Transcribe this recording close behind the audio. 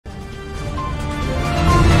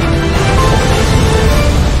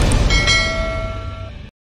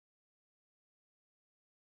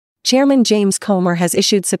Chairman James Comer has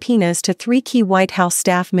issued subpoenas to 3 key White House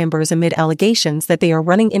staff members amid allegations that they are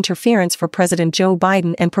running interference for President Joe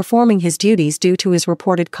Biden and performing his duties due to his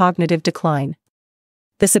reported cognitive decline.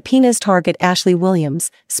 The subpoenas target Ashley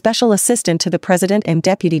Williams, Special Assistant to the President and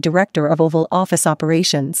Deputy Director of Oval Office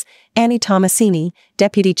Operations, Annie Tomasini,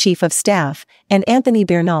 Deputy Chief of Staff, and Anthony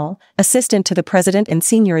Bernal, Assistant to the President and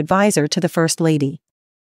Senior Advisor to the First Lady.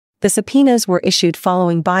 The subpoenas were issued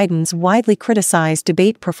following Biden's widely criticized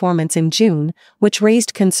debate performance in June, which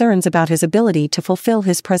raised concerns about his ability to fulfill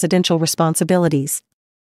his presidential responsibilities.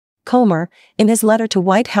 Comer, in his letter to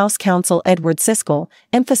White House counsel Edward Siskel,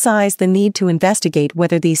 emphasized the need to investigate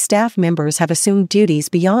whether these staff members have assumed duties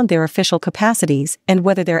beyond their official capacities and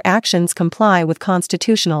whether their actions comply with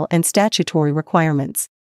constitutional and statutory requirements.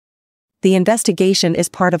 The investigation is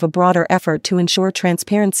part of a broader effort to ensure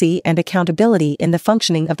transparency and accountability in the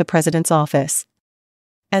functioning of the president's office.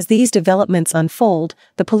 As these developments unfold,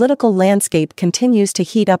 the political landscape continues to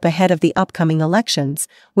heat up ahead of the upcoming elections,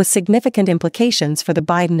 with significant implications for the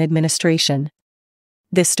Biden administration.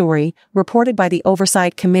 This story, reported by the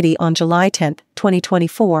Oversight Committee on July 10,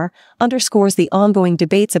 2024, underscores the ongoing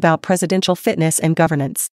debates about presidential fitness and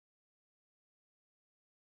governance.